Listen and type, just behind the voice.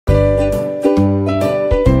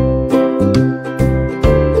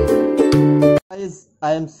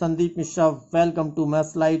I am Sandeep Mishra. Welcome to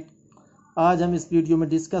maths light. आज हम इस वीडियो में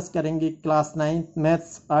डिस्कस करेंगे class 9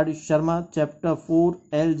 maths R.D. Sharma chapter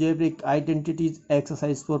 4 algebraic identities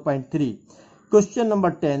exercise 4.3 question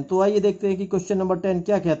number 10। तो आइए देखते हैं कि क्वेश्चन नंबर 10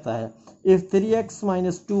 क्या कहता है। If 3x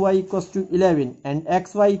minus 2y equals to 11 and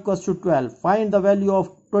xy equals to 12, find the value of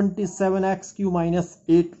 27x cube minus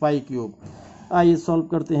 8y cube। आइए सॉल्व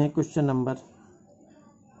करते हैं question number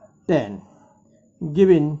 10।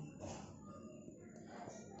 Given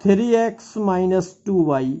 3x minus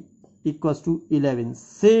 2y equals to 11,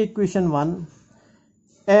 say equation 1,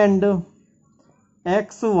 and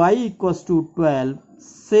xy equals to 12,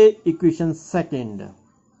 say equation 2nd.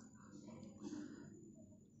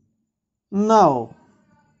 Now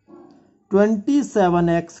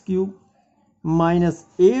 27x cube minus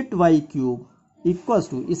 8y cube equals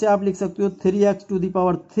to, इसे आप लिख सकते हो 3x to the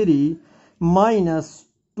power 3 minus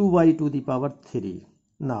 2y to the power 3।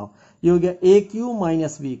 Now ये हो गया ए Q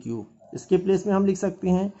minus B Q. इसके place में हम लिख सकते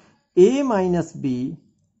हैं a माइनस बी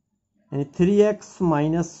यानी 3x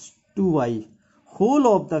minus 2y whole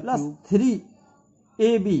of the plus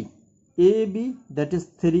 3ab that is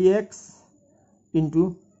 3x into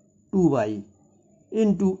 2y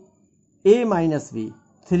into a minus B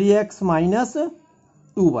 3x minus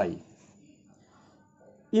 2y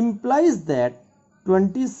implies that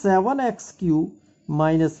 27x cube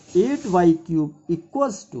minus 8y cube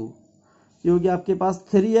equals to, ये हो गया आपके पास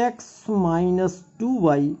 3x minus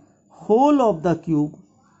 2y whole of the cube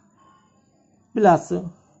plus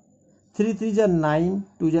 3 3 जा 9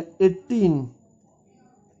 2 जा 18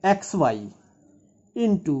 xy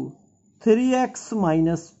into 3x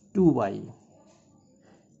minus 2y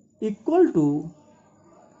equal to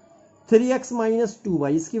 3x minus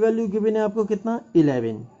 2y। इसकी value given है आपको कितना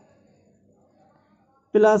 11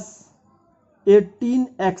 प्लस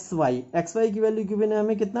 18xy, xy की वैल्यू गिवन है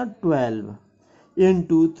हमें कितना 12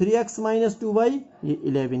 इंटू 3x माइनस 2y ये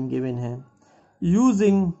 11 गिवन है।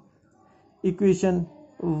 यूजिंग इक्वेशन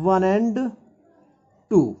 1 एंड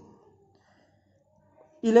 2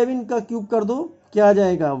 11 का क्यूब कर दो, क्या आ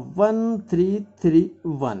जाएगा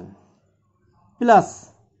 1331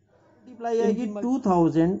 प्लस मल्टीप्लाई आएगी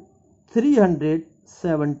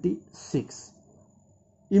 2376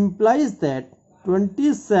 implies that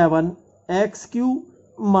 27x cube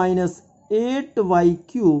minus 8y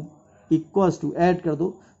cube equals to, add कर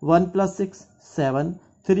दो 1 प्लस 6 7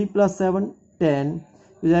 3 प्लस 7 10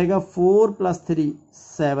 हो जाएगा 4 प्लस 3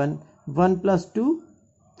 7 1 प्लस 2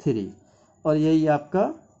 3 और यही आपका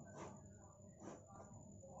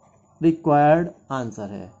रिक्वायर्ड आंसर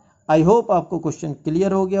है। आई होप आपको क्वेश्चन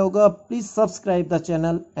क्लियर हो गया होगा। Please subscribe the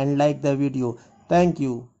channel and like the video. Thank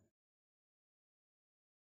you.